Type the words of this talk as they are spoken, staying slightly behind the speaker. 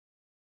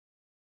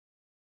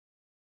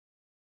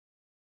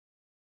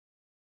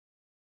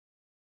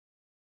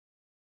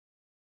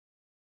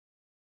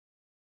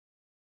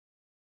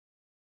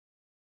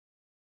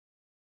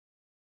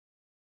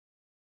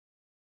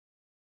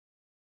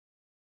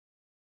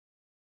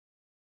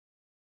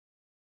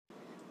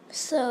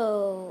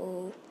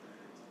So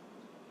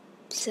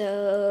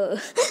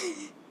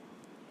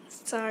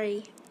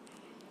sorry.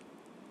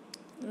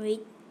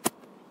 Wait.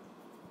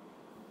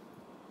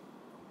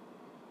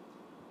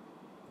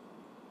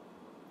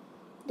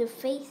 The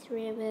face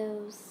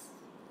reveals.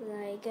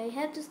 Like I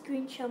have to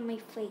screenshot my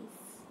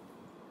face,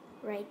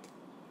 right?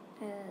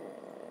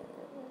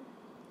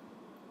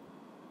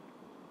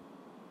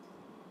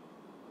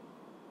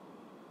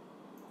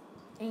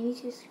 I need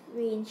to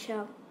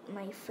screenshot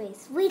my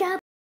face. Wait up.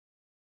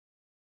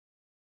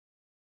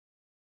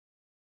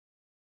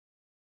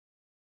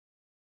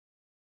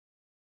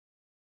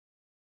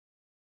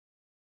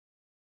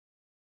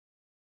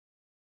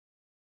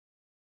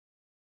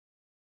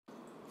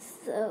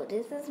 So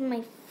this is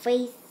my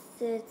face.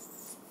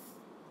 It's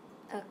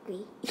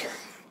ugly.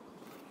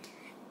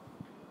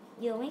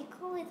 You may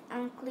call it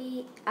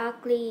ugly.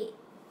 Ugly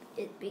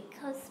is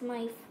because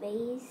my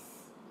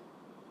face.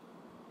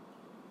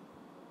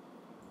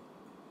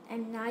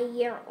 I'm 9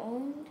 years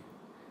old.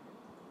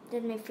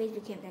 Then my face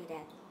became like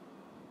that.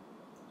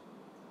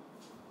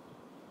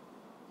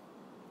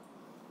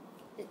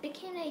 It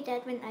became like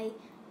that when I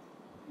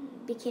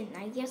became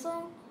 9 years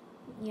old.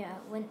 Yeah,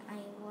 when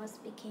I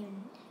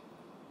became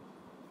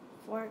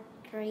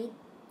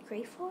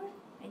grade 4.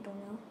 I don't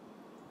know.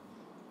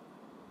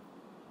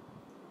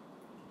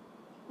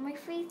 My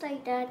face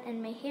like that,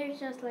 and my hair is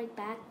just like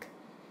back,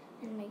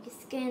 and my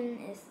skin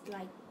is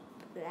like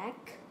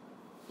black.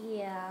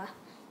 Yeah,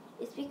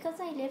 it's because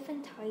I live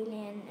in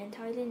Thailand, and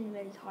Thailand is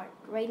very hot.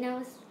 Right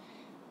now,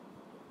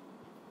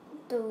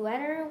 the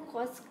weather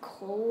was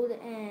cold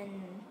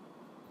and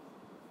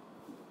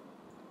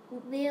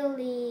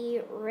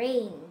really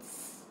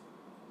rains.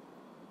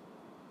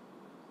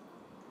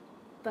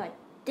 But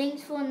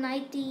thanks for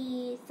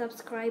 90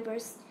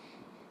 subscribers.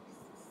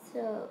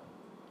 So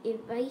if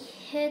I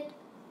hit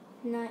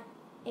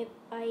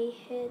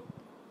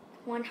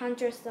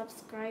 100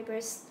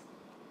 subscribers,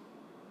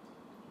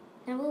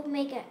 I will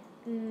make a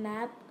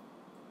map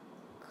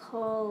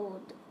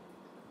called,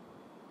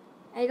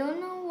 I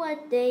don't know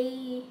what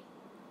day,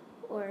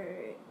 or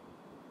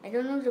I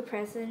don't know the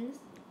presents.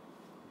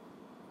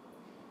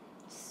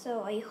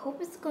 So I hope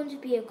it's going to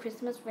be a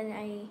Christmas when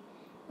I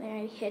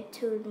hit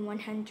to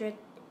 100.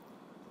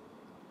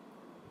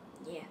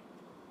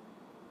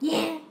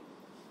 Yeah.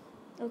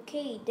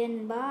 Okay,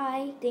 then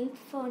bye. Thanks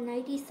for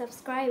 90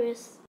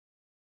 subscribers.